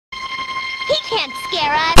can't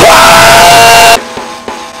scare us.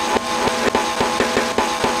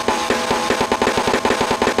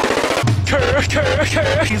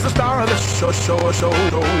 He's the star of the show. He's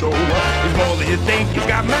more than you think. He's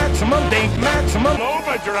got maximum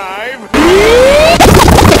overdrive.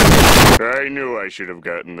 I knew I should have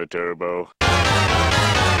gotten the turbo.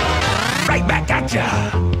 Right back at ya.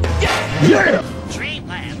 Yeah!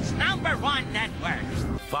 Dreamland's #1 network.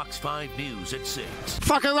 Fox 5 News at 6.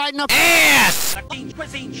 Fucker right in the ass! The King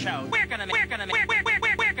Cuisine Show. We're gonna make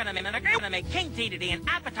King Dedede an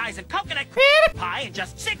appetizing coconut pie in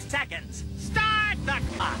just 6 seconds. Start the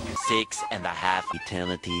clock. 6.5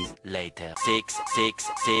 eternities later. 6.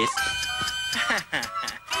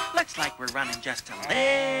 Looks like we're running just a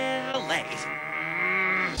little late.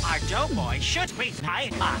 Our doughboy should squeeze pie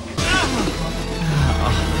and pie.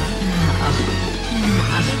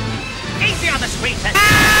 Easy on the sweetness.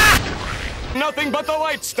 Nothing but the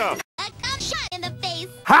light stuff. A gunshot in the face.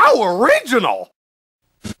 How original!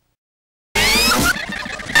 Get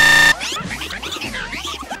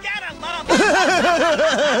a little.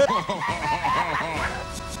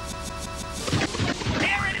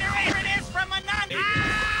 There it is from a nun.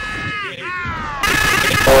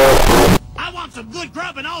 I want some good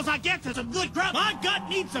grub, and all I get is some good grub. My gut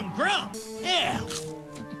needs some grub. Yeah.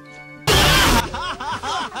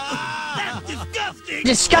 That's disgusting.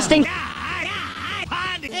 Disgusting.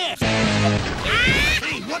 Hey,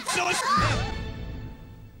 what's so?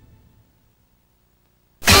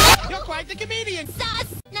 You're quite the comedian. Sus!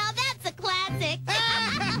 Now that's a classic.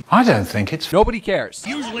 I don't think it's... Nobody cares.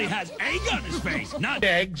 Usually has egg on his face, not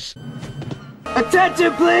eggs.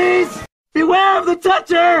 Attention, please! Beware of the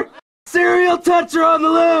toucher! Serial toucher on the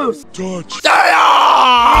loose! Touch.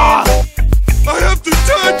 I have to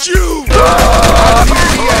touch you!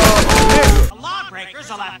 The lawbreakers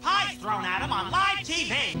will have pies thrown at them on live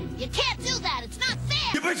TV. You can't do that. It's not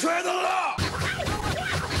fair. You betray the law!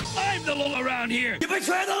 I'm the law around here. You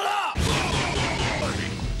betray the law!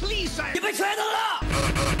 Please, sir. You betray the law!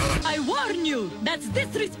 I warn you, that's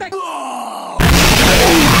disrespect.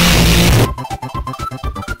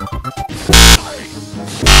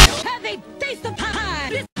 Have a taste of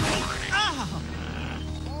pie.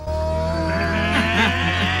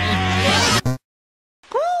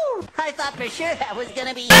 I thought for sure that was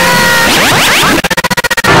gonna be.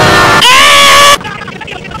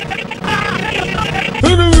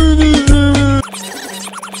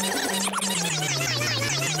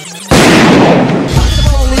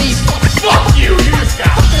 Fuck you! You just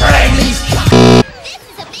got pranked! This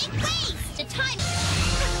is a big waste of time.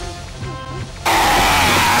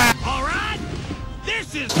 All right.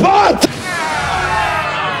 This is. What?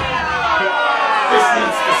 This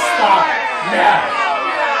needs to stop now.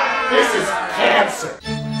 This is cancer.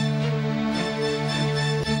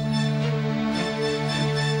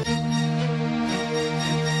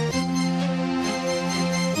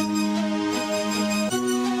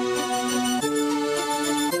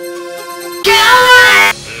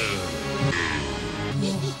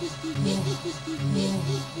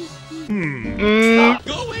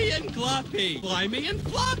 Go away and gloppy. Slimy and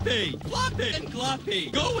floppy. Floppy and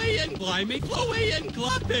gloppy. Go away and slimy. Go away and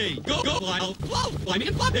gloppy. Go. Slimy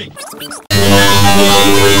and floppy.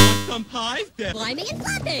 Some pies there. Slimy and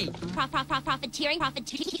floppy. Profiteering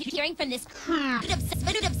from this crude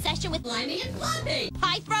obsession with slimy and floppy.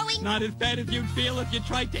 Pie throwing. Not as bad as you'd feel if you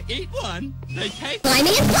tried to eat one. They taste.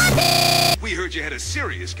 Slimy and floppy. We heard you had a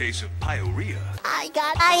serious case of pyorrhea. I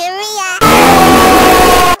got diarrhea.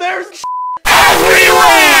 There's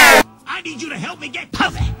everywhere! I need you to help me get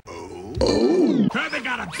puffy. Oh. Kirby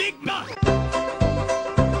got a big nut.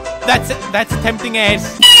 That's tempting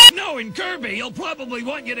as. Knowing Kirby, he'll probably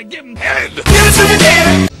want you to give him Head! Give it to me,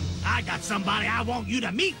 Daddy! I got somebody I want you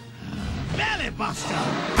to meet. Belly Buster.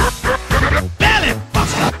 Belly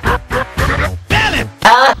Buster. Belly.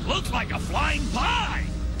 Looks like a flying pie.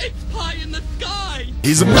 It's pie in the sky.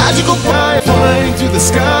 He's a magical pie flying to the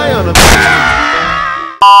sky on a...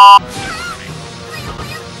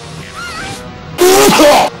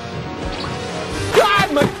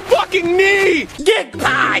 God, my fucking knee! Get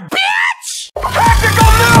pie, bitch!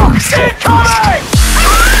 Practical nukes incoming!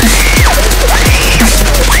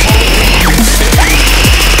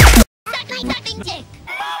 Sucking dick.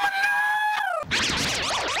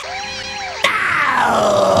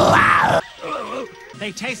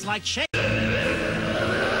 They taste like shit.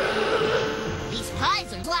 These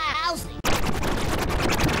pies are lousy.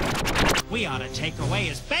 We ought to take away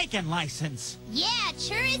his bacon license. Yeah, it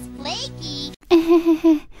sure is flaky. What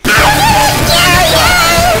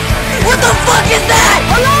the fuck is that?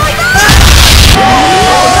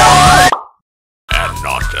 And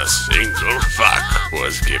not Not a single fuck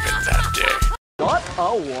was given that day. Not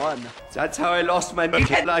a one. That's how I lost my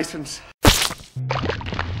meat license.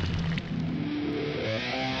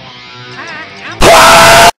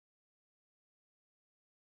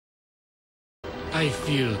 I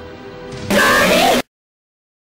feel